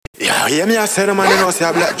hear me I say the man you know say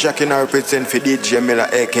a Blakjak and I represent for DJ Miller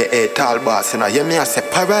aka Tall Boss. And I hear me I say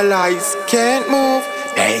paralyzed, can't move,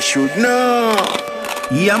 they should know.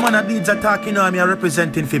 Yeah man, a DJ talking now, me a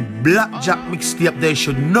representing for Blakjak Mixtape, they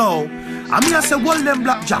should know. And me I say hold them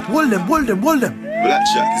Blakjak, hold them.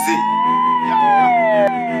 Blakjak, see.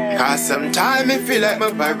 Cause sometimes I feel like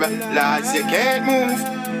my paralyzed, you can't move.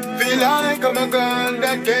 Feel like I'm a gun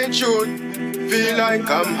that can't shoot. Feel like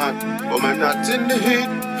I'm hot, but I'm not in the heat.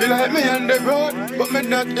 Feel like me on the road, but me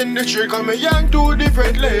not in the street. Cause me young two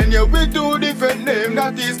different lane, yeah we two different name.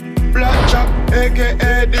 That is Blakjak,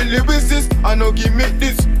 aka the lyricist. I know give me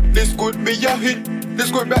this could be a hit. This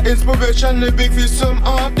could be inspiration, the big for some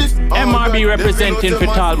artists. MRB representing for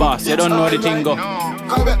Tall Boss, you don't know the thing go.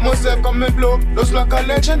 Come back myself, come me blow, just like a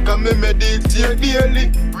legend. Come me meditate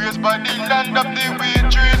daily. Raised by the land of the weed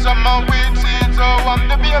trees and my weed seeds, so I'm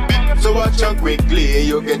the baby. So watch out quickly,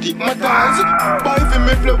 you get hypnotized. Buy for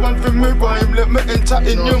me flip, one for me rhyme, let me enter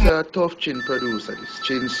in your mind. A tough chin producer, this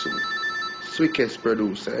chin suit. Swickest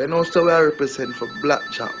producer. And also I represent for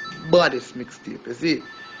Blakjak, baddest mixtape, you see?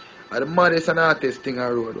 The maddest and artist thing I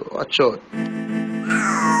wrote, watch out.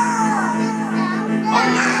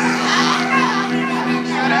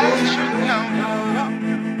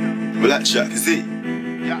 Blakjak, see?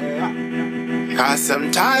 Cause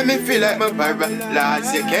sometimes I feel like my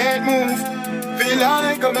paralyzed, you can't move. Feel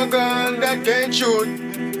like I'm a gun that can't shoot.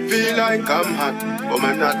 Feel like I'm hot, but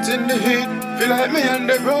I'm not in the heat. Feel like me on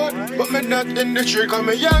the road, but me not in the street. Cause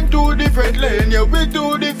me young two different lane, yeah we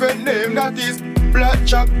two different name. That is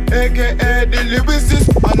Blakjak, aka the lyricist.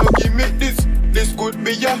 I know give me this could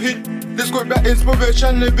be a hit. This could be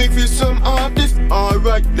inspiration, the big for some artists.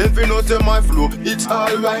 Alright, then fi know say my flow, it's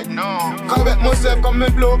alright. No, come back myself, come me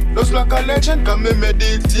blow, just like a legend. Come me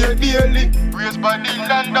meditate daily. Raised by the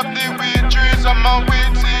land of the weed trees and my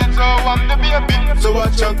weed seeds, so I'm the baby. So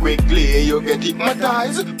watch out quickly, you get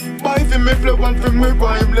hypnotized. Buy for me flow, one for me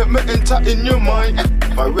rhyme, let me enter in your mind.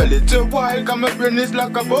 For a little while, come my brain is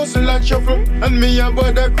like a bustle and shuffle. And me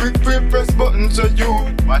about a quick press button to you.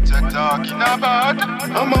 What you talking about?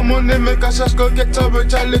 I'm a money maker, just go get a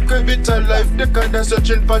rich a little bit of life. The kind of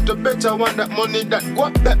searching for the better one, that money that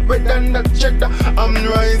got that bread and that check that. I'm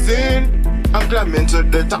rising, I'm climbing to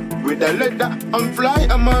the top with a ladder. I'm fly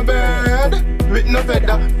on my bed with no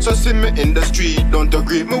feather. So see me in the street, don't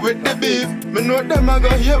agree me with the beef. Me know them I go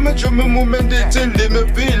hear me through me movement till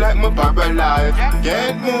me feel like my paralyzed.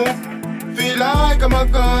 Can't move, feel like I'm a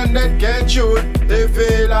gun that can't shoot. They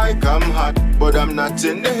feel like I'm hot, but I'm not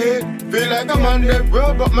in the heat. Feel like I'm on the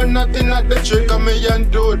road, but me not in at the trick. Come me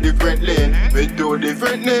and two different lane, with two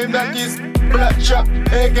different name. That is Blakjak,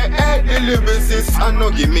 aka the lyricist. I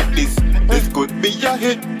know give me this could be a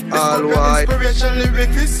hit. All right. Inspiration lyric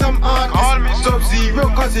is some art. Call me Sub-Zero,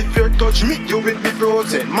 cause if you touch me, you will be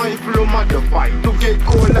frozen. My flow modified to get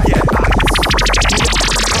cold like ice.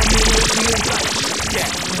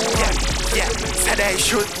 Yeah. Said I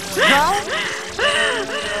should. Now?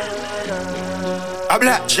 A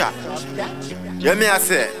Blakjak. You me I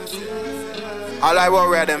say. All I want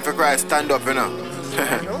wear them for Christ stand up, you know.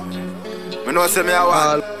 Me know say me I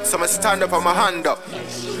want. So me stand up and my hand up.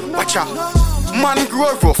 Watch out. Man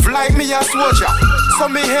grow rough like me a soldier. So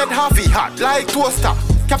me head heavy hot like toaster.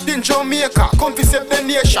 Captain Jamaica, come fi save the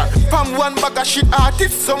nation. From one bag of shit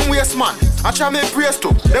artist, some waste man. I try me praise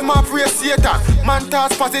to, them a praise Satan. Man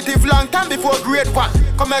talks positive long time before grade one.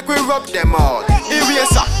 Come make we rub them all.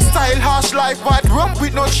 Eraser, style harsh like white rum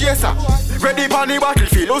with no chaser. Ready for the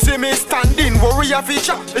battlefield, you see me standing. Warrior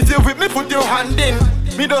feature, if you with me put your hand in.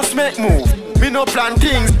 Me just make move, me no plan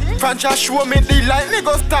things. Franchise show me the light, me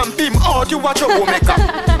go stamp him out. You watch your maker.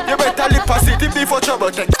 You better live positive before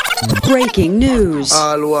trouble take. Breaking news.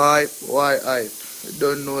 All white, why I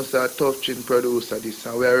don't know sir, tough chin producer this,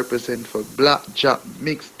 and we represent for Blakjak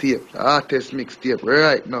Mixtape, the artist mixtape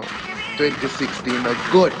right now. 2016, a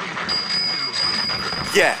good.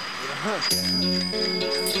 Yeah.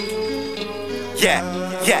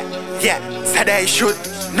 Said I should.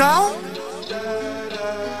 Now?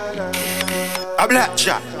 A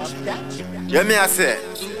Blakjak. You me I say.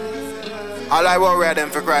 All I want wear them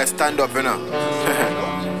for Christ stand up, you know.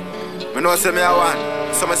 Me know say me I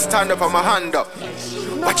want. So me stand up and my hand up.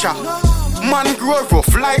 Watch out. Man grow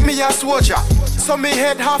rough like me a soldier. So me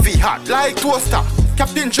head heavy hot like toaster.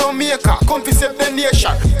 Captain Jamaica, come fi save the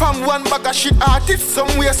nation. From one bag of shit artist,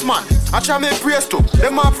 some waste man. I try me praise to,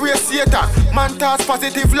 them a praise Satan. Man talks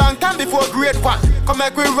positive long time before grade one. Come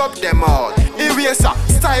make we rub them all. Eraser,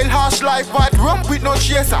 style harsh like white rum with no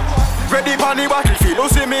chaser. Ready for the battlefield, you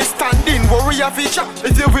see me standing. Warrior feature,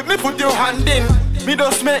 if you with me put your hand in. Me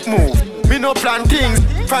just make move, me no plan things.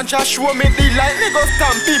 Franchise show me the light, me go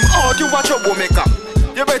stamp him out. You troublemaker.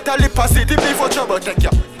 You better live positive before trouble take you.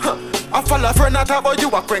 I follow a friend that talk about you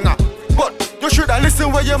a quinger. But you shoulda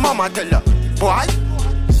listen what your mama tell you. Boy,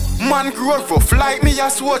 man grew up rough like me a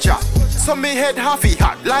soldier. So me head heavy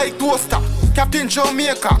hot like toaster. Captain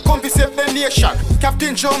Jamaica, come to save the nation.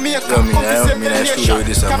 Captain Jamaica, come to save the nation.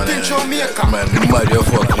 Captain Jamaica. Man, mad your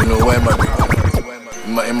fuck, you know why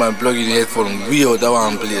man plug in the headphone way out of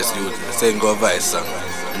one place, you saying go vice song.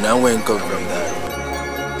 Now when come from that?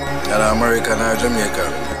 You're American or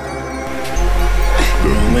Jamaica.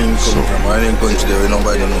 Where you come from? I didn't country there where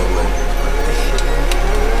nobody know about.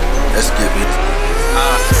 Escape it.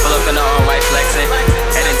 Pull up in the all-white flexing,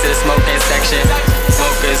 heading to the smoking section.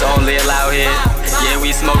 Smokers only allowed here. Yeah,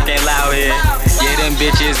 we smoking loud here. Yeah, them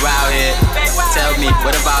bitches wild here. Tell me,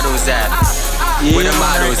 where the bottles at? Where the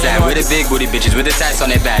models at? Where the big booty bitches with the tats on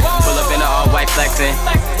their back? Pull up in the all-white flexing,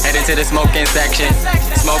 heading to the smoking section.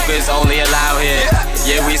 Smokers only allowed here.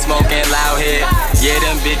 Yeah, we smoking loud here. Yeah,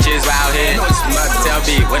 them bitches wild here. Tell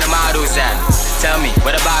me, where the models at? Tell me,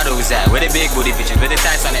 where the bottles at? Where the big booty bitches with the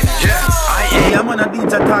tats on their back? Yeah, man, I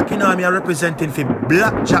DJ talking on me, I'm representing for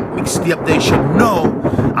Blakjak Mixtape, they should know.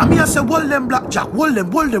 I'm here say, hold them Blakjak, hold them.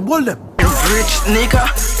 Rich nigga,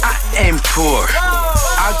 I ain't poor.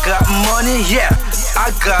 I got money, yeah,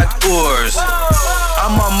 I got oars.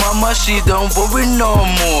 I'm a mama, she don't worry no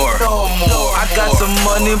more. I got some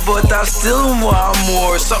money, but I still want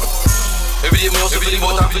more. So every day, one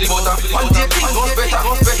day things goes better.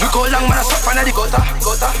 We go long, man, I suck on the gutter.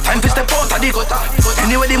 Time to step out of the gutter.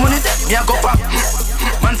 Anyway, the money there, me I go back.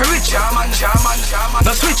 Man for rich, man.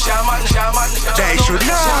 No switch, man. They should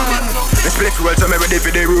know. Let's play fuel, so me ready for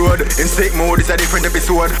the road. In sick mode, it's a different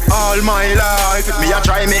episode. All my life, me a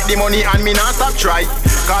try make the money and me not stop try.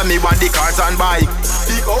 Call me want the cars and bike.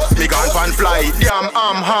 Because me gone pan fly. Damn,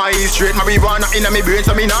 I'm high, straight marijuana in me brain,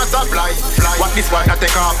 so me not stop fly. What this one I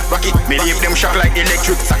take off, rock it. Me leave them shock like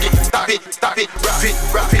electric. Stop it, rap it.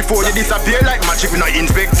 Before you disappear like magic, me no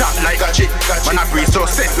inspector like a chick. Man I breathe so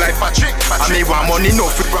set like Patrick. And me want money no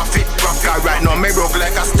for profit. Cause right now me broke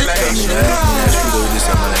like a stick.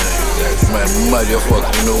 Man, mad your fuck,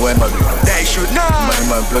 you know why man. They should know.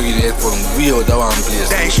 Man, plug in the headphone way out of one place.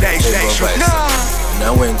 They should know.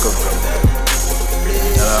 Now when come from that?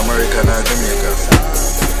 You're American or Jamaica.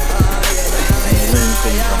 When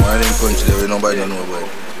come from? I didn't country there where nobody know about.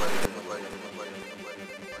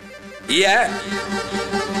 Yeah.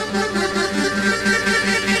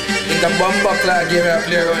 In the bomber clock, give me a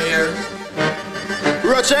player on here.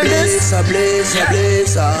 Roach and this.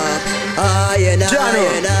 Blaze up.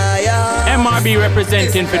 MRB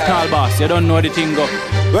representing for Tall Boss. You don't know the thing go.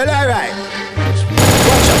 Well, alright.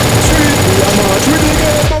 Watch out. Street,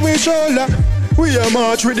 we a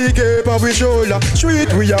march with the cape on we shoulder.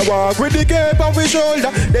 Street, we a walk with the cape on we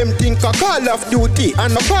shoulder. Them think a call of duty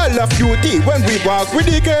and a call of duty when we walk with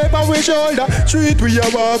the cape on we shoulder. Street, we a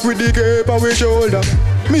walk with the cape on we shoulder.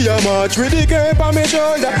 Me a march with the cape on my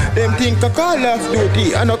shoulder. Them think a call of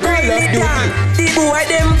duty and a call of duty. The boy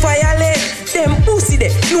them violate, them pussy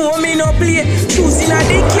they know me no play. Choosing a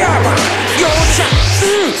the car. Yo chat,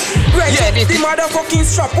 right yeah, the motherfucking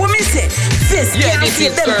strap. What me say? Face can't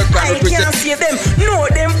save them, I can't save them. No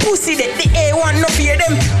them pussy they, the A1 no fear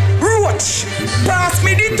them. Roach, pass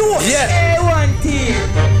me the toast. Yeah. A1 team.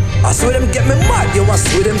 I saw them get me mad, yo, I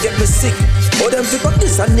saw them get me sick. Oh, them pick up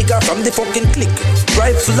this a nigga from the fucking clique.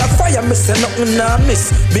 Rifles full of fire, me say nothing nah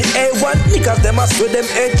miss. Me A1 niggas, them I saw them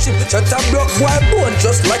head chip. Shut up, block boy bone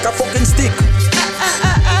just like a fucking stick.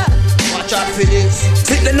 Watch out for this.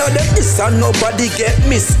 Think they know them this and nobody get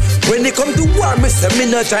miss. When they come to war, me say me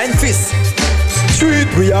no giant fist. Street,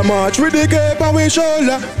 we a march with the cape on we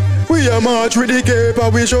shoulder. We a march with the cape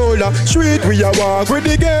on we shoulder. Street, we a walk with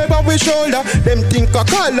the cape on we shoulder. Them think a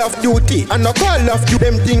call of duty and a call of duty.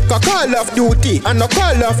 Them think a call of duty and a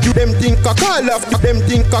call of duty. Them think a call of duty. Them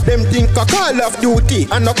think a call of duty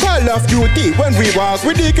and a call of duty. When we walk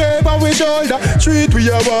with the cape on we shoulder. Street, we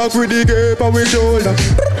a walk with the cape on we shoulder.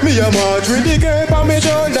 Me a march with the cape on me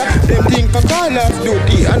shoulder. Them think a call of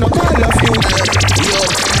duty and a call of duty. Yo,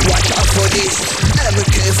 watch out for this.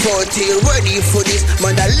 MK40 ready for this.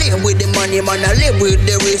 Man, I live with the money, man, I live with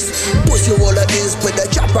the risk. Push you all of this, put the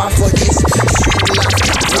chopper for this.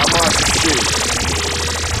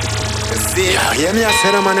 Yeah, hear me a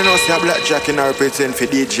say the man you know see a Blakjak in a represent for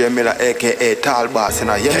DJ Miller aka Tall Boss. You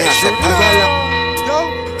know, hear me a say yo,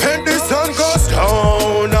 when the sun goes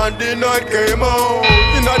down and the night came out.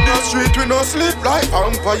 In the street we no sleep like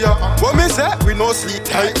vampire. What me say? We no sleep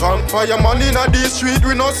like vampire. Man in the street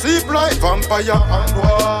we no sleep like vampire. And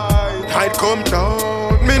why? Night come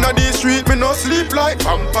down. Me na the street, me no sleep like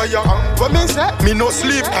vampire. What me say? Me no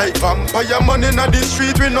sleep like vampire. Man inna the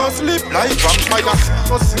street, we no sleep like vampire.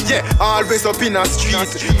 Yeah, always up in a street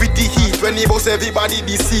with the heat. When he boss everybody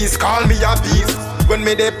deceased, call me a beast. When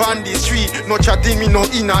me dey on the street, no chatting, me no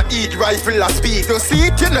inna eat. Rifle a speak. You see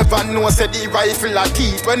it, you never know. Say the rifle a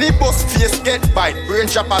teeth. When he bust face get bite, brain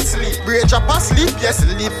chop asleep. Brain chop asleep, yes,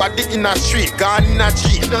 live at the inner street. Gone in a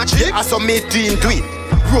jeep. I saw me do it.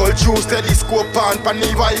 Roll juice, telescope on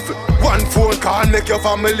the rifle. One phone call make your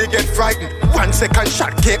family get frightened. 1 second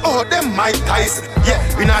shot, KO them Mike Tyson. Yeah,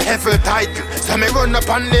 in a heavy title. So me run up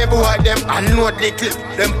on the boy, them unload the clip.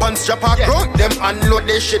 Them pants drop a ground, them unload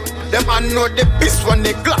the shit. Them unload the piss when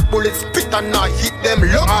the Glock bullets spit and now hit them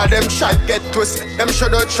low. All them shot get twisted, them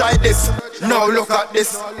shoulda try this. Now look at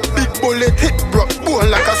this. Big bullet hit broke bone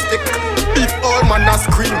like a stick. Big old man a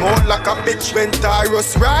scream out like a bitch. When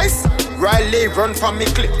Tyrus rise, Riley run for me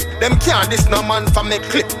clip. Them can't this no man for me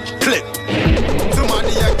clip. Clip.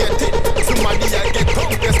 Somebody a get it, somebody a get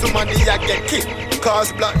drunk, and somebody a get kicked.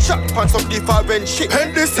 Cause Blakjak pants up the foreign shit.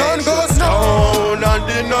 And the sun goes down and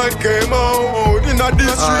the night came out. Inna the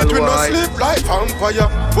street we no sleep like vampire.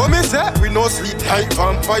 What me say? We no sleep like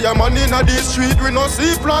vampire. Man inna the street we no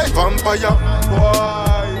sleep like vampire.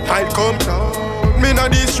 Why? Night come down. Me inna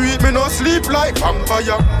the street me no sleep like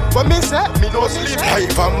vampire. What me say? Me no sleep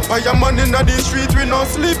like vampire. Man inna the street we no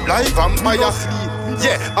sleep like vampire.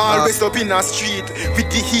 Yeah, always up in a street with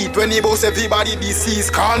the heat. When he boss everybody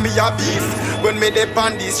deceased, call me a beast. When me dey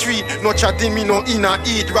on the street, no chatting, me no inna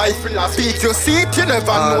eat. Rifle a speak, you see it, you never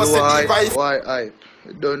know. Say the rifle. Why I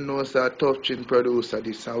don't know, sir. Tough chin producer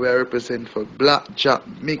this, and we are represent for Blakjak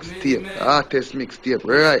Mixtape, artist mixtape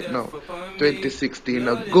right now, 2016.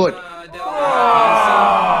 A good.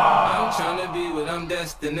 I'm trying to be what I'm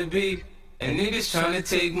destined to be, and niggas trying to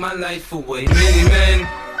take my life away. Many men.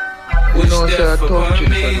 You know, sir, tough chin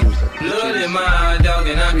producer. Blood in my eye, dog,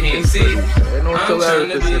 and I can't see. I'm trying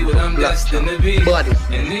to be what I'm destined to be, and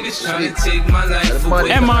niggas trying to take my life away.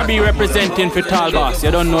 MRB representing for Tall Boss.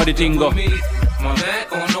 You don't know the thing go. My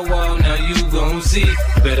back on the wall, now you gon' see.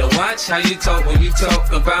 Better watch how you talk when you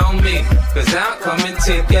talk about me, cause I'll come and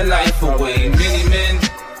take your life away. Many men,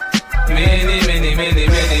 many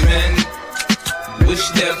men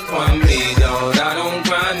wish death on me, dog. I don't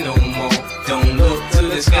cry no more. Don't look to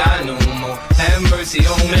the sky no more. Have mercy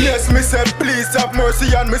on me. Yes, me said please have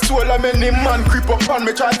mercy on me soul. And many man creep up on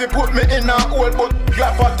me, try to put me in a hole, but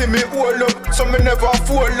glad party me hold up, so me never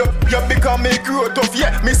fall up. Yeah, because me grow tough,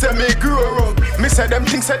 yeah, me say me grow up. Me say them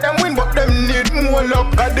things say them win, but them need more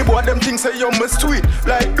luck. God the boy them things say you must sweet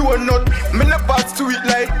like donut. Me never sweet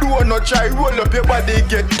like donut. Try roll up your body,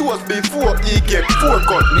 get toast before he get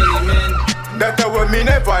forecut. Many men, that's how me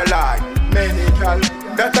never lie. Many gal,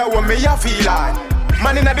 that's how me a feel like.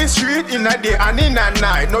 Man inna the street, inna day and inna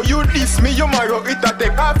night. No you diss me, you marrow it a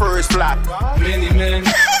take a first flat. many men,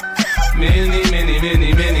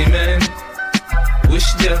 many men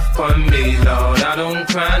wish death on me, Lord. I don't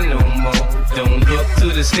cry no more. Don't look to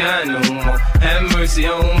the sky no more. Have mercy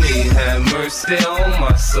on me, have mercy on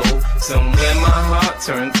my soul. Somewhere my heart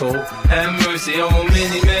turned cold. Have mercy on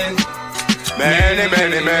many men. Many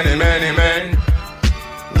men.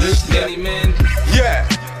 Wish many men. Yeah,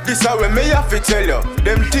 this how me have to tell you.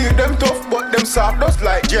 Them think them tough, but them soft just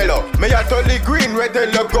like jello. Me a totally green, red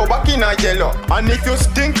yellow, go back in a yellow. And if you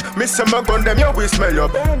stink, me say my gun them, you will smell you.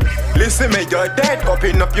 Listen me, you're dead,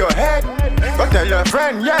 open up your head. Go tell your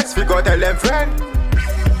friend, yes, we go tell them friend.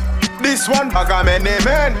 This one bag of many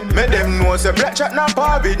men. Make them know say Blakjak not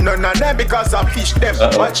par with none of them, because I fish them.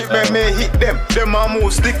 Watch it when me hit them. Them a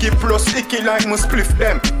move sticky plus sticky like me spliff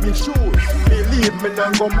them. Me sure, believe me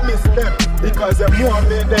not gon' miss them, because them more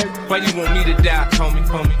me dead. Why you want me to die, homie?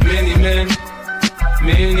 Many men,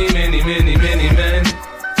 many men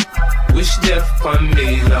wish death on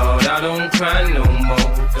me, Lord. I don't cry no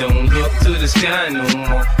more. Don't look to the sky no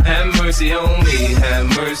more. Have mercy on me, have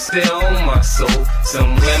mercy on my soul.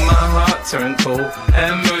 Somewhere my heart turned cold.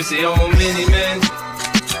 Have mercy on many men,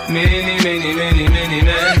 many men.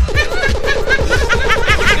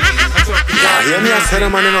 Yeah, hear me I say the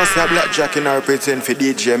man in us Blakjak in represent for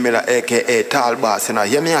DJ Miller aka Tall Boss. You know,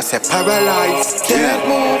 hear me I say paralyzed, can't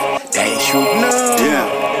move, they should know.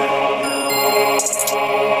 Yeah.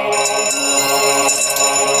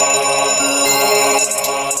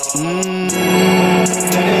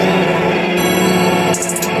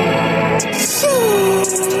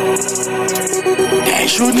 They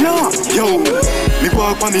should know. Yo, me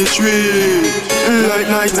walk on the street like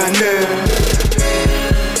night and day.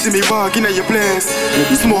 See me walk in your place,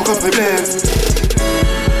 smoke up my place.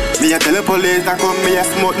 Me a tell the police to come, me a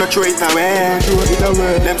smoke no throw it away.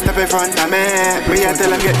 Them step in front of me. Me a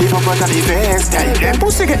tell them get the fuck out of me face. Them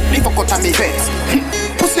pussy get the fuck out of me face.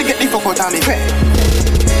 Pussy get the fuck out of me face.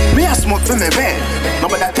 Me a smoke for me bed.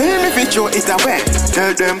 Nobody tell me if you is away.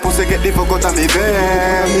 Tell them pussy get the fuck out of me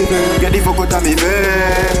bed. Get the fuck out of me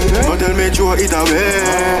bed. Don't tell me throw it away.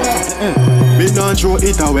 Me not throw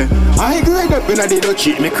it away. I grade up when I did not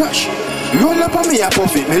cheat me crush. Roll up on me a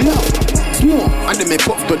puff it, me love. Smoke and then me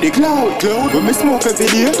puff to the cloud. When me smoke every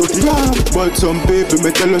day, to the ground. But some people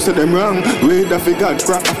me tell us that them wrong. We da figure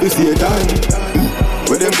crap off the Satan.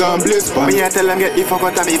 Where them gone bliss for me, I tell them get the fuck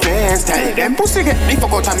out of me face. Tell them pussy get the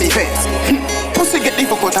fuck out of me face. Pussy get the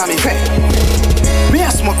fuck out of me face. Me a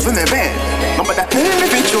smoke for me bed. Nobody tell me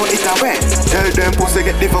if you it away. Tell them pussy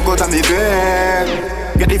get the fuck out of me face.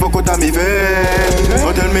 Get the fuck out of me face.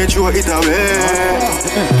 Don't tell me throw it away.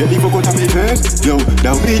 Get the fuck out of me face. Yo,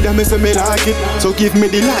 that weed that me say me like it. So give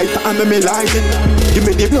me the light and me like it. Give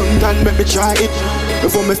me the blunt and make me try it.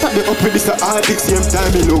 Before me start me up with this addict, same time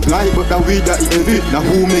me look like, but that weed that he heavy. Now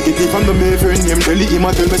who make it if I'm the my friend him tell him I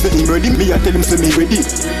tell me say him ready. Me I tell him say me ready.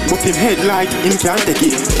 But him head like him can't take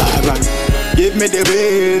it. Alright, give me the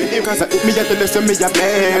weed. Cause if me I tell him say me a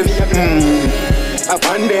bless. Up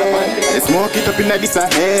on there, smoke it up in this a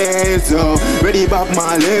head. So ready Bob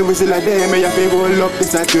Marley, whistle like them. Me a fi roll up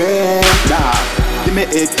this a dress. Give me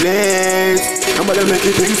a place. Nobody make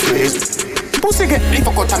it things straight. Pussy get the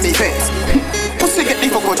fuck out of me face. Pussy get the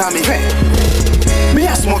fuck out of me face. Me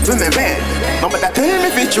a smoke for me bed. Nobody tell me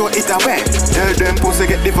if you it away. Tell them pussy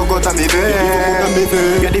get the fuck out of me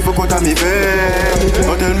face. Get the fuck out of me face.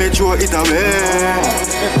 Don't tell me throw it away.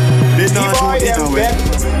 They not throw it away.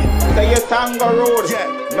 Say your Sanga road.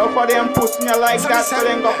 No for them pushing you like that, so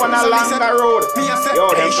then go on a longer road. Yo,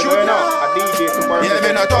 them should know a DJ super. Yeah,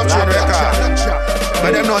 me not touching record.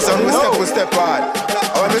 But them know some step hard.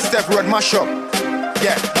 Or me step road mash up.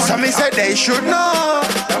 Yeah, so me say they should know.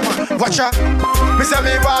 Watch out, me say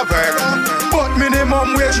me want work, but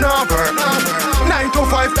minimum wage not work. 9 to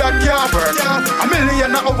 5 that can't work. $1 million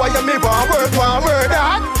an hour, yeah me want work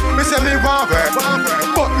that. Me say me want work,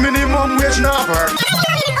 but minimum wage not work.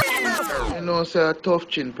 You know, say a tough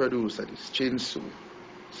chin producer, this Chin Su,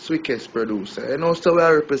 sweetest producer. You know, so we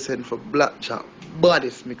represent for Blakjak,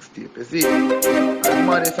 baddest mixtape. You see, the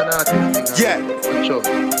baddest and artist. Yeah.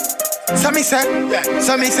 So me say,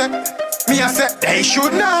 me a say, they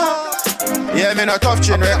should know. Yeah, me not tough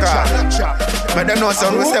chin record. But them know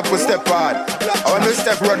some we step hard. I want to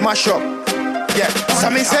step road mash up. Yeah, so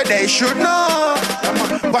me say they should know.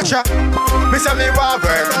 Watch out, me say me want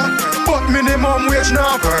work, but minimum wage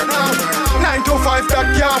not work. 9 to 5 that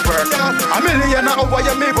can't work. $1 million an hour,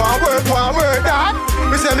 yeah me want work that.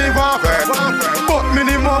 Me say me want work, but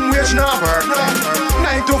minimum wage not work.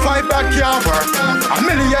 9 to 5 that can't work. $1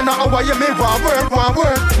 million an hour, yeah me want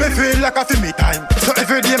work. Me feel like I feel me time, so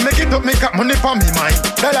every day make it up, make up money for me mind.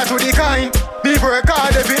 Dollar to the kind. Me work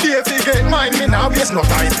hard every day to get mine. Me now waste no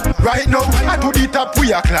time. Right now, I to the top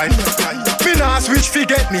we a climb. Me now switch fi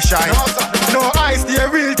get me shine. No eyes, stay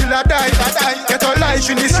real till I die. Get a life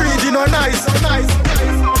in the street, you know nice.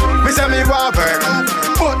 Me say me want work,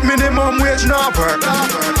 but minimum wage not work.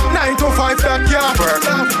 9 to 5 that can't work.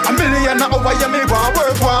 $1 million an hour, yeah me want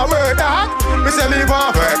work that. Me say me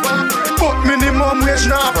want work, but minimum wage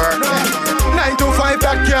not work. 9 to 5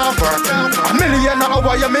 that can't work. $1 million an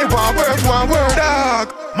hour, yeah me want work.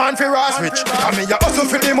 Dog, man fi ras rich. I me a hustle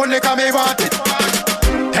for the money, 'cause me want it.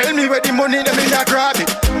 Tell me where the money, then me a grab it.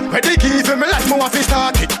 Where they give me like me want fi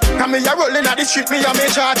start it. 'Cause me a rollin' at the street, me a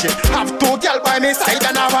me charge it. Have 2 gal by me side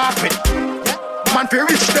and I walk with. Man fi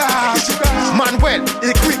rich dog, man well,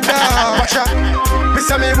 he quick dog. Watch out, me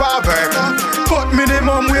say me want work, but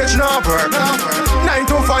minimum wage not work. 9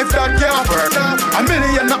 to 5 that can't work. $1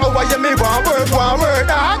 million an hour, yeah me want work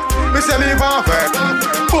dog. Me say me want work,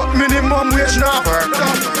 but minimum wage not work.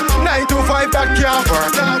 9 to 5 that can't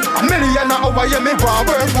work. $1 million an hour, yeah me want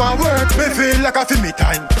work. Me feel like I feel me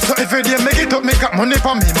time, so every day make it up, make up money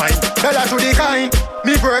for me mind. Dollar to the kind.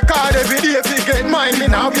 Me work hard every day to get mine. Me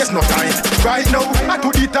now waste no time. Right now, I to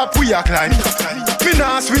the top we a climb. Me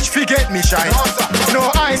now switch fi get me shine. No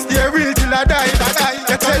eyes, stay real till I die.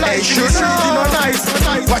 Get a life, should you know nice.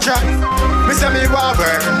 Watch out, me say me want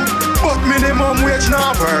work, but minimum wage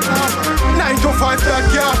not work. 9 to 5 that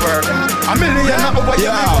can't work. $1 million an hour,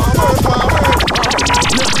 yeah work.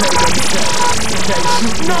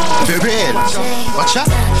 For real, watch out,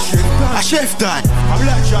 a chef done. I'm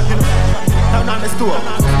Blakjak, you know. Down on the store.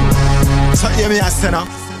 So hear me a sinner,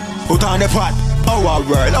 put on the pot. our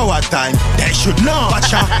world, our time. They should know.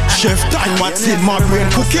 Watch out, chef time, what's in my brain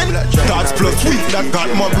cooking? That's plus sweet that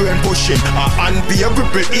got my brain pushing. And be a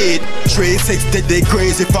triple 8, 360 they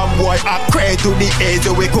crazy for boy. I pray to the age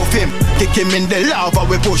we wake off him. Kick him in the lava,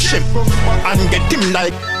 we push him. And get him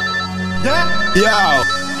like, yo.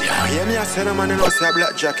 Yeah, hear me I say no man, you know say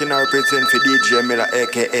Blakjak in our represent for DJ Miller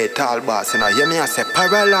aka Tall Boss. And I hear me I say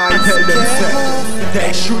paralyzed. Tell them say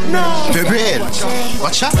they should know. For real.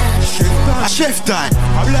 Watch out. A chef time.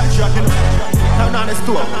 A Blakjak in the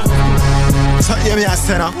store. So hear me I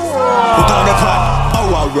say no. Put on the clock.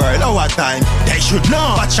 Our world, our time. They should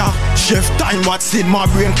know. Watch out. Chef time, what's in my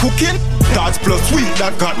brain cooking? That's plus sweet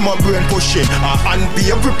that got my brain pushing. And be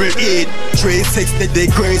a triple 8, 360 they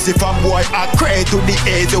crazy for boy. I cry to the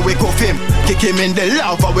age we wake off him. Kick him in the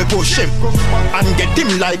lava, we push him. And get him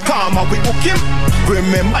like karma, we hook him.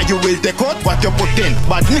 Remember you will take out what you put in.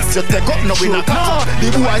 But mix you take out, no we not cut. The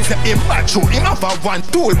boy say him back through him have a one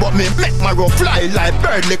tool. But me make my rough fly like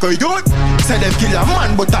bird like a youth. Say them kill a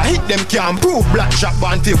man but I hit them can't prove. Blakjak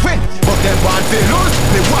want to win, but them want to lose.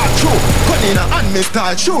 Me walk through, gun in a hand me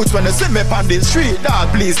start shoot. When they see me on the street,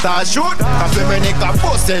 dog, please start shoot. Cause when me nigga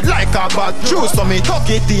busted like a bad juice. So me tuck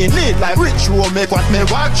it in it like ritual, make what me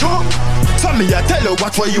walk through. So me I tell you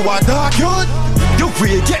what for you are dark youth. You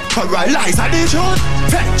will get paralyzed at the truth.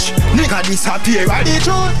 Fetch, nigga disappear at the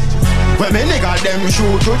truth. When me nigga them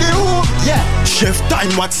shoot to the hook. Yeah, chef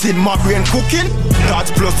time what's in my brain cooking.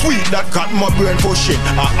 That's plus sweet that got my brain pushing.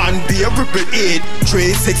 And be a triple 8,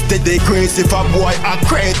 360 they crazy for boy. I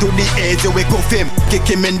cry to the age we wake off him. Kick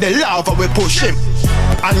him in the lava, we push him.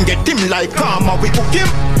 And get him like karma, we hook him.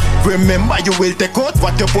 Remember you will take out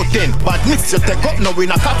what you put in. But mix you take up, now we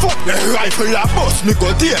not a fuck. The rifle a bust, me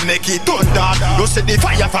go there, make it thunder. You see the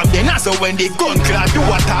fire from the nozzle when the gun clap you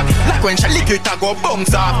attack. Like when she lick it a go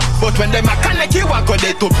bounce off. But when them a connect you a go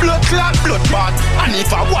there to blood clot, blood bath. And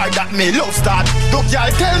if a war that me love start, don't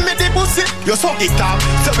y'all tell me the pussy, you suck it up.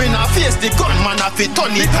 So when I face the gun, man I fit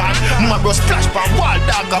turn it on. My bro splash pan wall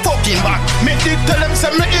dog a fucking back. Me did tell them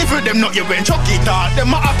say me evil, them not you when chuck it out.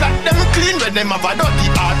 Them a act like them clean when them have a dirty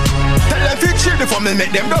heart. Tell them fit chill before me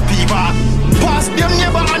make them dirty back. Pass them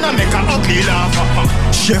neighbor and I make a ugly laugh.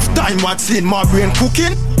 Chef time what's in my brain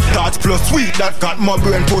cooking. That's plus sweet that got my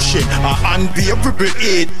brain pushing. And be a triple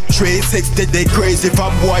 8, 360 they crazy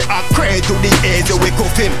for boy. I cry to the age we wake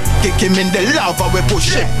off him. Kick him in the lava, we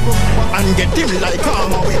push him. And get him like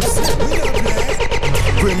karma.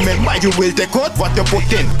 Remember you will take out what you put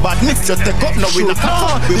in. But mix you take up, now we not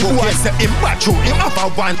cut. We go and say him back through him have a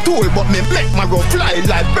one tool. But me make my rough fly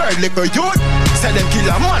like bird like a youth. Say them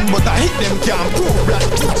kill a man but I hit them can't prove like.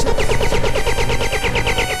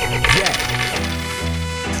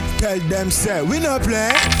 Tell them say we no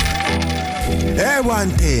play. Hey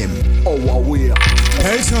one team. Oh wow we are.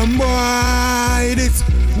 Tell some boy this.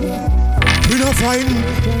 We no fighting.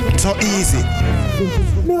 So easy.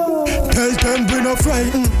 Tell them we no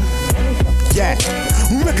frightened. Yeah.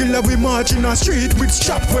 Regular we march in the street with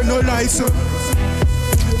strap with no license.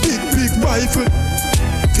 Big rifle.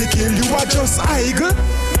 They kill you are just eagle.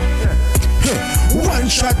 One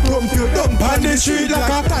shot pump you dump on the street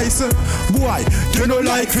like a Tyson. Boy, you no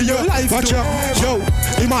like for your life. Watch out, yo.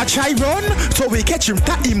 Him a try run, so we catch him,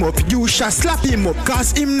 tie him up. You shall slap him up,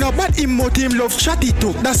 cause him no bad, him out, him love chat it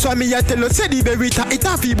up. That's why me a tell you, say the berry it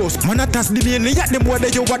a fi bus. Man a toss the main, yet them what they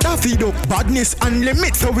you what a feed up. Badness and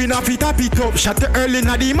limit, so we not fit up it up. Shot the early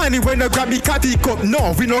na the money when you grab the coffee cup.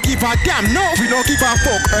 No, we no give a damn, no, we no give a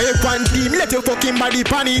fuck. Hey, one team, let your fucking body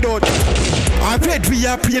pan it out. I played we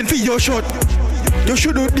are praying for your shot. You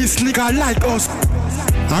should do this nigga like us.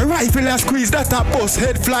 A rifle a squeeze that a bus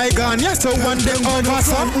head fly gun. Yes, so one them over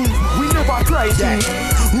something. We never tried that.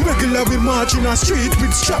 Regular we march in a street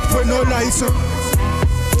with strap for no license.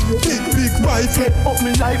 Big rifle up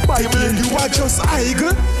me like Bible. You are just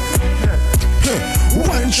eagle.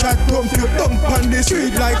 One shot dump you dump on the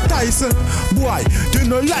street like Tyson. Boy, you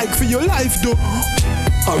no like for your life though.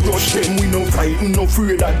 I rush them, we no frightened, no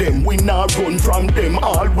afraid of them. We not run from them,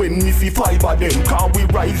 all when we see five of them. Cause we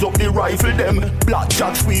rise up the rifle them.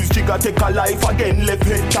 Blakjak squeeze, jigger take a life again. Left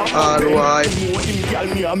head top open. Know him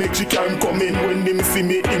girl me a Mexican coming. When them see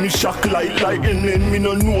me, him shock like lightning. Then me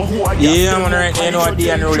no know who I am. Yeah, man, right there, you know, D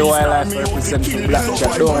and Rolly Wildlife represent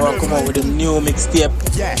Blakjak. Don't worry, come out with the new mixtape.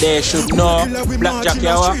 They should know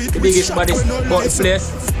Blakjak, the biggest body about the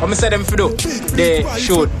place. What me say them for do? They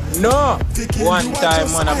should know. One time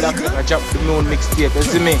man, a Blakjak, I drop the new mixtape, you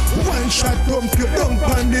see me? One shot dump you down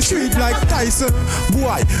on the street like Tyson.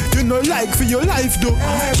 Boy, you no like for your life though.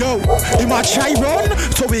 Yo, him a try run,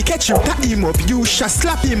 so we catch him, tap him up. You shall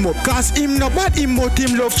slap him up, cause him no bad, him but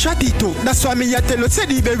him love chatty too. That's why me a tell you, say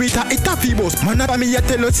the very it a fi boss. Man up me a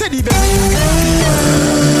tell you, say the very.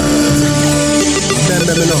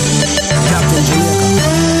 Remember me now, Captain Jamaica.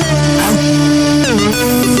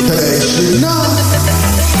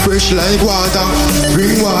 Fresh like water,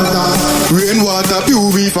 spring water, rain water,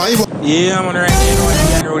 purify water. Yeah, man, right now,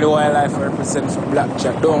 the unruly wildlife represent for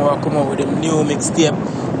Blakjak. Don't want to come out with them new mixtape.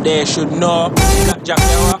 They should know Blakjak,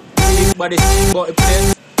 you know, big body, but the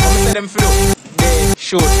place. Come and say them flow. They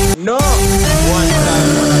should know. One time,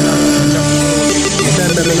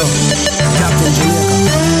 Remember me now, Captain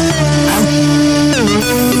Jamaica.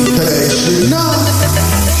 They should know.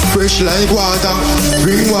 Fresh like water,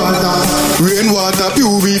 spring water, rain water,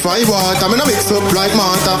 purify water. Me no mix up like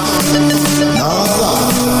matter.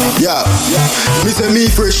 Yeah, me say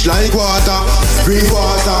me fresh like water, spring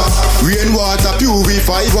water, rain water,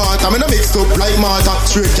 purify water. Me no mix up like matter.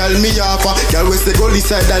 Straight girl me yappa, girl we say gully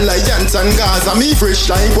side Alliance and Gaza. Me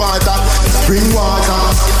fresh like water, spring water,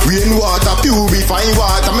 rain water, purify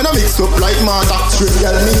water. Me no mix up like matter. Straight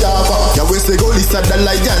girl me yappa, girl we say gully side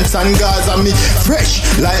Alliance and Gaza. Me fresh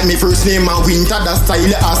like me first name a winter, that style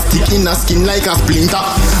a stick in a skin like a splinter.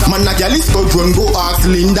 Man a gal is go run go ask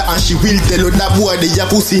Linda, and she will tell you that boy they a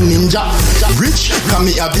pussy ninja. Rich, cause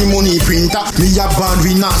me have the money printer. Me a band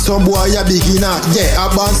winner, so boy a beginner. Yeah, a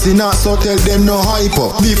band sinner, so tell them no hype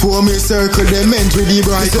up. Before me circle them ends with the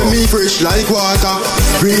bright up. Me fresh like water,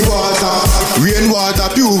 spring water, rain water,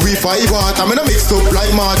 purify water. Me no mix up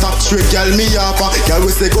like matter. Straight gal me yappa, gal we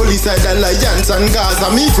say gully side Alliance and Gaza.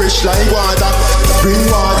 Me fresh like water, spring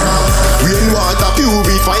water, rain water,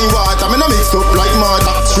 purify water. Me no mix up like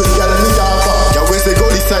matter. Straight girl me yappa, yeah we say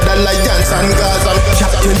gully side Alliance and Gaza.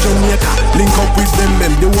 Captain Jamaica, link up with them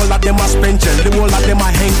men. The whole of them a spencer, the whole of them a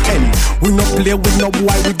hang. We no play with no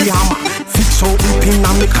boy with the hammer. Fix out the pin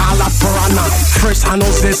and me call a piranha. Fresh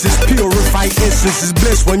houses is purified essence is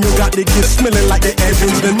blessed when you got the gift smelling like the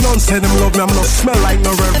heavens. The nuns say them love me, I'm not smell like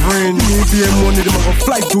no reverend. Me be money, them a go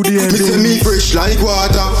fly to the heavens. Me say me fresh like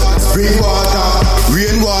water, spring water,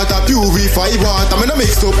 rain water, purify water. Me no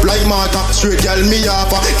mix up like matter. Straight girl me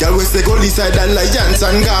yappa, girl we say gully side Alliance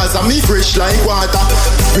and Gaza. Me fresh like water,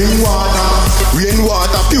 spring water, rain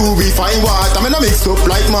water, purify water. Me no mix up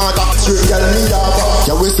like matter. Straight girl me yappa,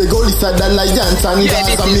 girl we say gully side Alliance and Gaza. Yeah,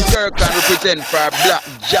 this is Kirk and represent for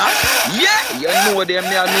Blakjak. Yeah, you know them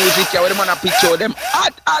their music. Yeah, when them wanna picture them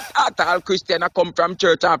hot. All Christian come from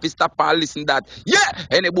church and stop and listen that. Yeah,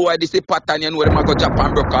 any boy this a pattern, you know them a go jump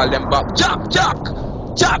and broke all them back. Jack.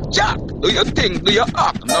 Do you think? Do you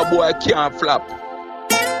act? No boy can't flop.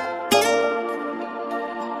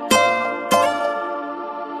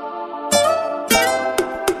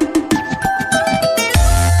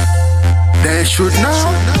 They should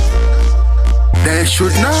know. They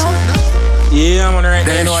should know. Yeah, man, right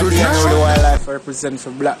now, the unruly wildlife represent for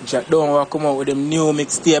Blakjak. Don't want to come out with them new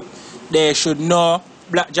mixtape. They should know.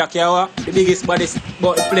 Blakjak, you know, the biggest baddest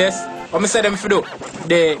about the place. What me say them for do?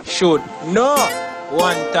 They should know.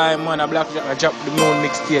 One time, man, a Blakjak I drop the new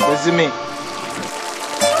mixtape. You see me?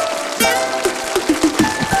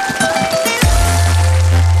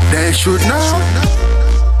 They should know.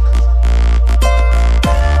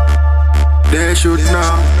 They should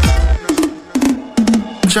know.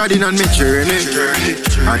 Treading on me journey,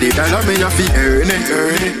 and the dollar me have to earn it.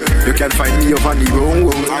 You can find me up on the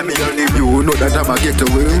road. You know that I'm a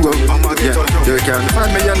getaway. Yeah, you can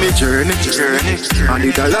find me on me journey, and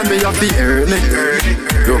the dollar me have to earn it.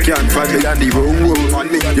 You can find me on the road.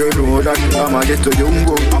 You know that I'm a getaway.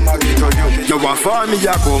 You want far me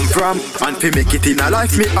I come from, and to make it in a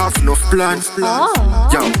life me have enough plans.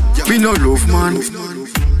 Yo, we no love man.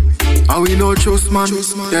 And we no trust man.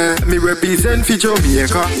 Yeah, me represent for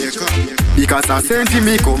Jamaica, because I sent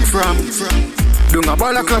me come from. Don't a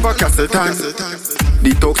Blakjak Castleton.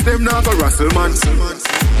 The talks them now go Russell man.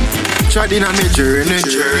 Treading on me journey,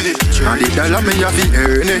 and the dollar me have to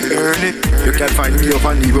earn it. You can find me up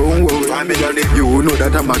on the road. You know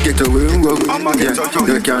that I'm a getaway. Yeah,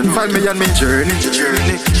 you can find me on me journey,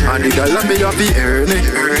 and the dollar me have to earn it.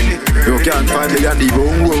 You can find me on the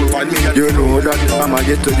road. You know that I'm a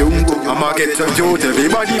getaway. I'm a getaway.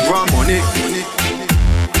 Everybody want money.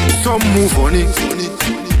 Some move on it.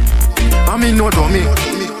 I mean no dummy.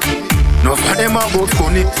 No for them about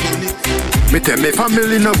funny. Me tell me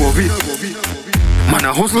family no worry. Man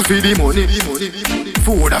I hustle for the money.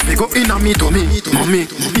 food I pick up in a me tummy. Mommy,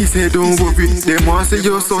 he said don't worry. Them want say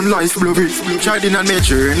your son life blurry. Triding on my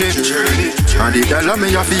journey. And the dollar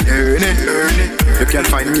me have to earn it. You can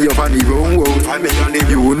find me up on the wrong road.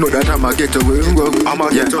 You know that I'ma get to wrong road.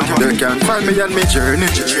 Yeah, you can find me on my journey.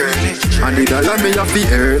 And the dollar me have to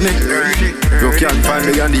earn it. You can find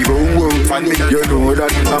me on the wrong road. You know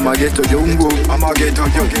that I'ma get to young road. I'ma get to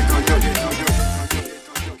young.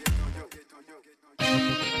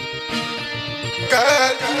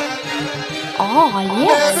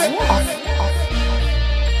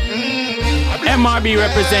 MRB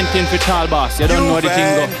representing for Tall Boss. You don't know the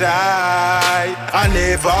thing go. I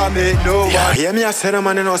never met no one. Yeah, hear me I say the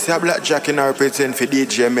man you know say Blakjak and I represent for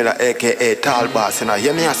DJ Miller aka Tall Boss. And I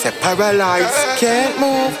hear me I say paralyzed, can't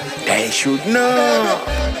move. They should know.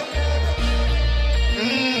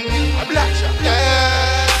 Blakjak, yeah.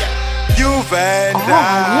 You've and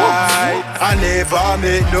I never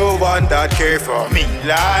met no one that care for me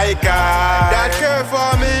like I. That care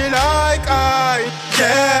for me like I.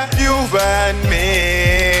 Yeah, you and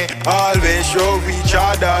me always show each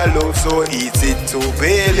other love, so easy to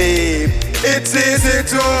believe. It's easy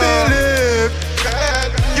to believe. Girl,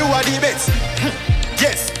 you are the best.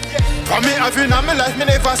 Yes. For me, I feel in my life, me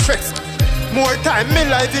never stress. More time, me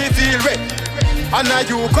life, it feel red. And now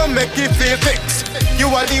you come make it feel fixed. You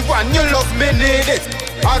are the one, you love me, need it.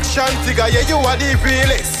 Action figure, yeah, you are the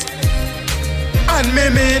realest. And me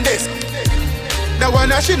mean this. The one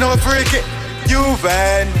that she no freak it. You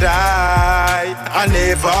and I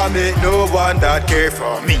never met no one that care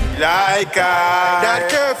for me like I. That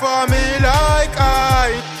care for me like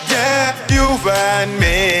I. Yeah, you and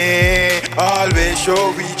me always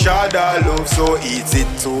show each other love, so easy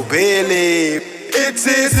to believe. It's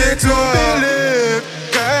easy to believe.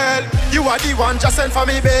 Girl, you are the one just sent for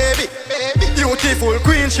me, baby. Beautiful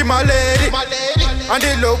queen, she my lady. And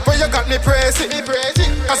the love where you got me praising.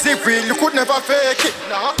 Cause if real, you could never fake it.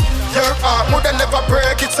 Your heart would never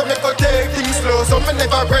break it, so me go take things slow, so me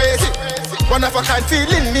never raise it. One of a kind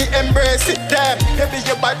feeling, me embrace it. Damn, baby,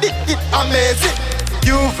 your body, it amazing.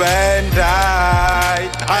 You and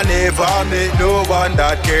I never met no one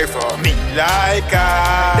that care for me like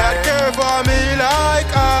I. That care for me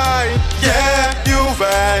like I. Yeah, you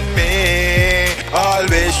and me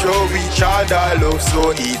always show each other love,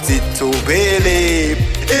 so easy to believe.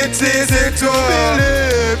 It's easy to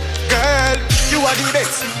believe. Girl, you are the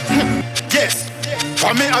best. Yes.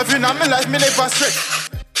 For me, I've been on my life, me never stress.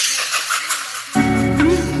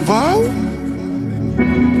 Wow.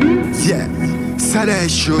 Yeah. So they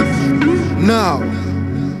should know.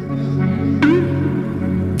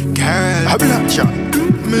 Girl, a Blakjak.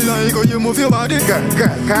 Me like how you move your body, girl.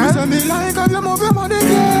 Me like how you move your body,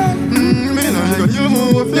 girl. Me like how you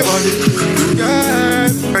move your body, girl.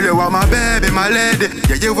 Girl, you are my baby, my lady.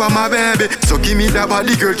 Yeah, you are my baby. So give me that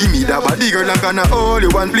body, girl. Give me that body, girl. I'm gonna hold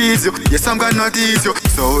you and please you. Yes, I'm gonna tease you.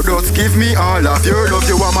 So just give me all of your love.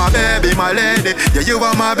 You are my baby, my lady. Yeah, you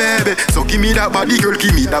are my baby. So give me that body, girl.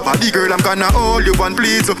 Give me that body, girl. I'm gonna hold you and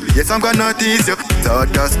please you. Yes, I'm gonna tease you. So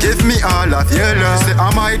just give me all of your love. Say,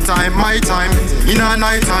 my time, in a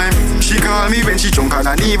night time. She call me when she drunk and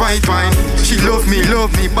I need white wine. She love me,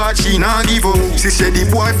 but she not give up. She said the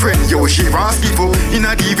boyfriend, yo, she was give up. In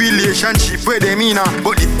a the relationship where they mean her.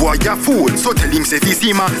 But the boy a fool, so tell him say fi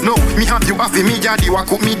see ma. No, me have you happy, me daddy wa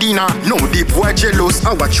cook me dinner. No, the boy jealous,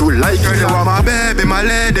 I what you like. Girl, you are my baby, my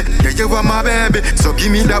lady. Yeah, you are my baby. So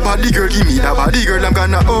give me that body, girl, give me that body, girl. I'm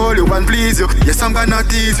gonna hold you and please you. Yes, I'm gonna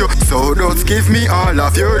tease you. So just give me all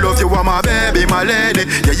of your love. You are my baby, my lady.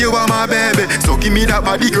 Yeah, you are my baby. So give me that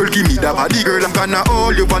body, girl, give me that body, girl. I'm gonna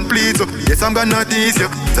hold you and please you. Yes, I'm gonna tease you.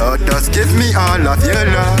 So just give me all of your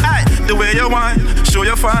love. Hey, the way you whine, show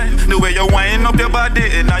you fine. The way you wind up your body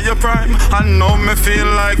in your prime. I know me feel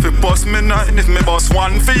like fi bust me nine. If me bust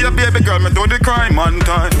one for your baby girl, me do the crime on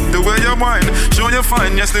time. The way you whine, show you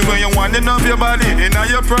fine. Yes, the way you winding up your body in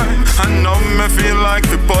your prime. I know me feel like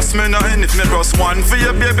fi bust me nine. If me bust one for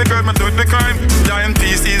your baby girl, me do the crime. Giant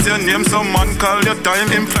piece is your name, some man call your time.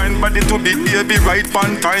 Inclined body to be baby right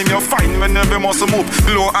on time. You're fine when every muscle move,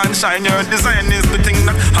 glow and shine. Your design is the thing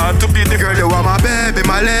that hard to be the girl. You are my baby,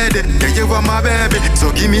 my lady. Yeah, you are my baby. So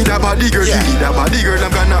give me that body, girl. Give me that body, girl.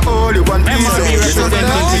 I'm gonna hold you one piece.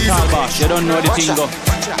 You don't know the thing go.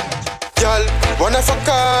 Girl, one of a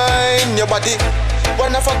kind, your body.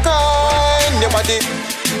 One of a kind, your body.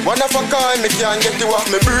 One of a kind, me can't get you off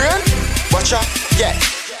my brain. Watch out, yeah.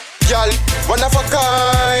 Girl, one of a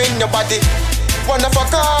kind, your body. One of a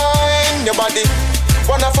kind, your body.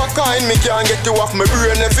 One of a kind, me can't get you off my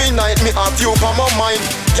brain. Every night me have you on my mind.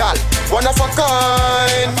 Girl, one of a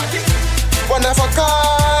kind. One of a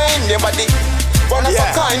kind, your body. One of a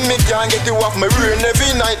kind, me can't get you off my brain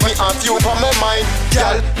every night. Me have you on my mind.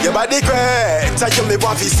 Girl, your body great. So you me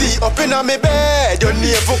want to see up in on me bed. You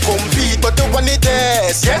never compete, but you want it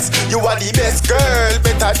test. Yes, you are the best girl.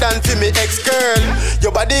 Better than for me ex-girl.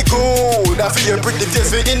 Your body good. I feel your pretty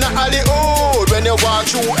face within the Hollywood. When you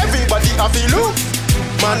walk through, everybody have to look.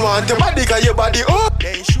 Man want your body, cause your body up.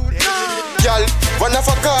 Girl, one of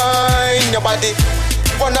a kind, your body.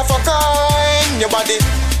 One of a kind, your body.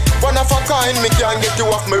 One of a kind, me can't get you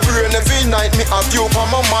off my brain every night. Me have you on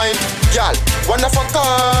my mind. Girl, one of a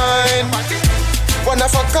kind. One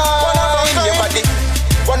of a kind, your body.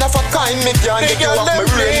 One of a kind, me can't get you off my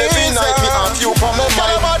brain every night. Me have you on my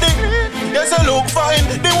mind. Yes, I look fine.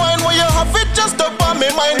 The wine where you have it just up on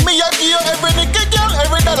me mind. Me a give you every nickel, girl,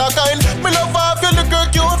 every dollar kind. Me love half your little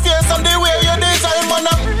cute face and the way you design, man.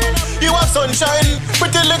 You are sunshine,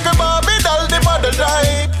 pretty little Barbie doll, the model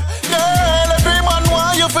type. Girl, every man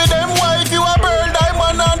want you for them wife. You a pearl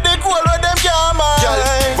diamond and the gold where them can't mind. Girl,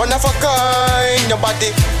 one of a kind, your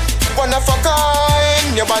body. One of a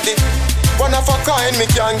kind, your body. One of a kind, me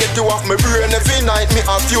can't get you off my brain every night. Me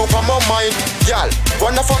have you on my mind. Girl,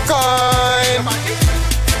 one of a kind.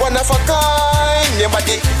 One of a kind, your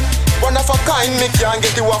body. One of a kind, me can't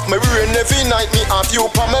get you off my brain every night. Me have you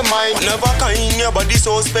on my mind. One of a kind, your body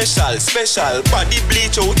so special, special. Body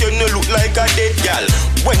bleach out, you no look like a dead girl.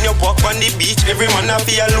 When you walk on the beach, every man have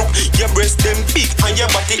a look. Your breast them big and your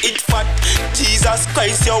body it fat. Jesus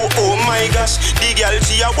Christ, yo, oh my gosh. The girl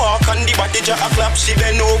she a walk and the body just a clap. She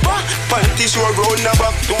bend over, panty show round the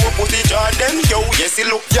back. Don't put it on them, yo, yes it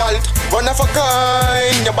look. Girl, one of a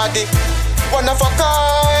kind, your body. One of a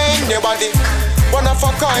kind, your body. One of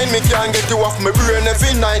a kind, me can't get you off my brain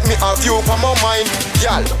every night. Me have you on my mind.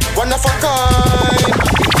 Girl, one of a kind.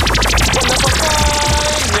 One of a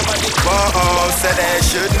kind, your body. Whoa, said they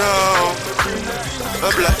should know.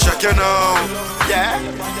 A Blakjak, you know. Yeah,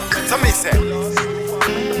 So me say,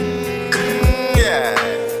 yeah.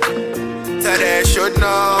 Said they should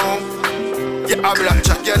know. Yeah, a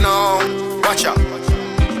Blakjak, you know. Watch out.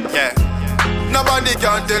 Yeah. Nobody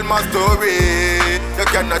can tell my story. You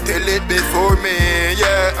cannot tell it before me.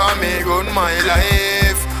 Yeah, I may run my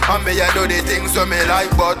life. I may do the things so me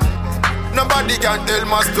like, but nobody can tell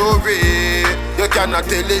my story. You cannot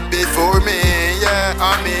tell it before me. Yeah,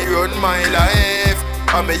 I may run my life.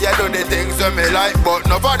 I may do the things so me like, but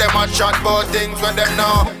none of them a chat about things when them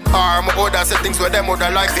know. Or my other say things when them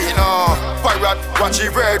other like you know. Pirate, watch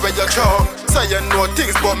it red when you choke. Say you know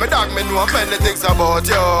things, but me dog me know many things about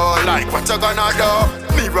you. Like what you gonna do?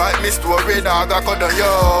 Me write me story, dog, I could do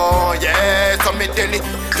you. Yeah, so me tell it.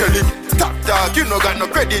 Stop talk, you no got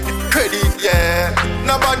no credit, yeah.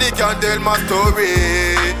 Nobody can tell my story.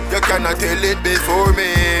 You cannot tell it before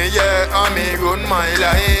me. Yeah, I may run my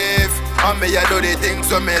life. I may do the things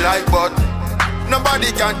so me like, but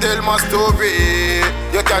nobody can tell my story.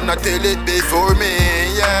 You cannot tell it before me.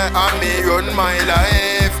 Yeah, I may run my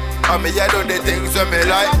life. I may do the things so me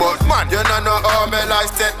like, but man, you don't know how my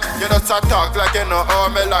life set. You don't talk like you know how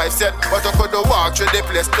my life set. But you could walk through the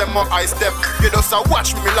place, them more I step. You just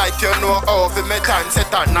watch me like you know how for me time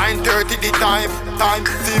set at 9:30 the time. Time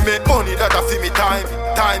for me money, that a for me time.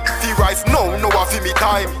 Time for rise, no a for me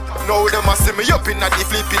time. Now them a see me up in the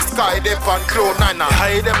flipping sky, they pan cloud nine.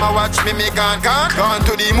 High them a watch me gone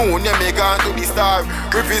to the moon, yeah me gone to the star.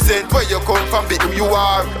 Represent where you come from, be who you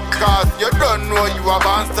are. Cause you don't know you a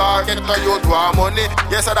born star. Get to you to have money,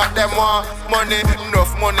 yes I that them want money.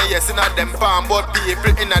 Enough money, yes in a them palm. But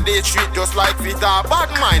people in a day street just like Vita.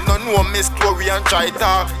 Bad mind, no know me story and try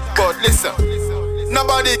talk. But listen,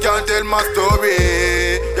 nobody can tell my story.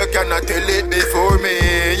 You cannot tell it before me.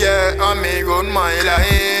 Yeah, I may run my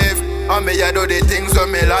life. I may do the things so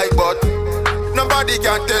me like, but nobody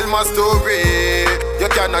can tell my story. You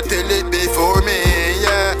cannot tell it before me.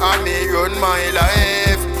 Yeah, I may run my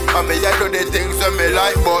life. I may do the things so me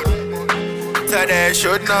like, but say they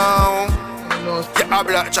should know. Yeah, a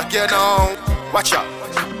Blakjak, you know. Watch out.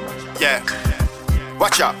 Yeah.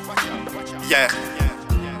 Watch out. Yeah.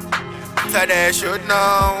 Say they should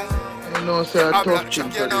know. You know, say a tough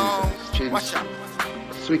chin producer.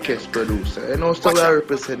 Swickest producer. You know, so I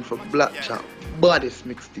represent for Blakjak. Baddest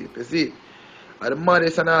mixtape, you see? And the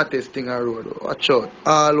maddest and artist thing I wrote. Watch out.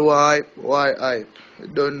 All hype, why hype? You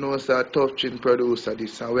don't know, say a tough chin producer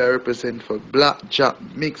this. And we represent for Blakjak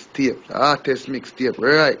mixtape. The artist mixtape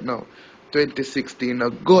right now. 2016,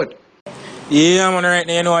 good. Yeah, man, right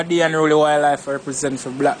now, you know what the unruly wildlife represent for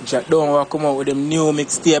Blakjak. Don't want to come out with them new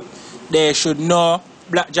mixtape. They should know.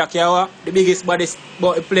 Blakjak, yawa, the biggest baddest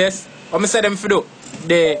about the place. What I say them for do?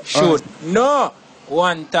 They should know.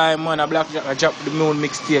 One time, man, a Blakjak drop the moon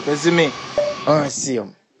mixtape. You see me? I see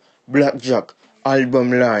him. Blakjak,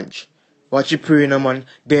 album launch. What you praying, man?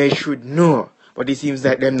 They should know. But it seems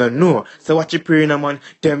like them don't know. So what you praying, man?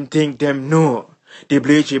 Them think them know. They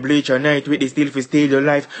bleach your night with the steel for steal your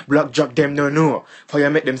life. Blakjak them no know. For you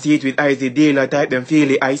make them see it with eyes, the dealer type them feel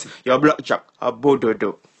the ice. Your Blakjak a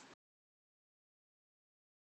bododo.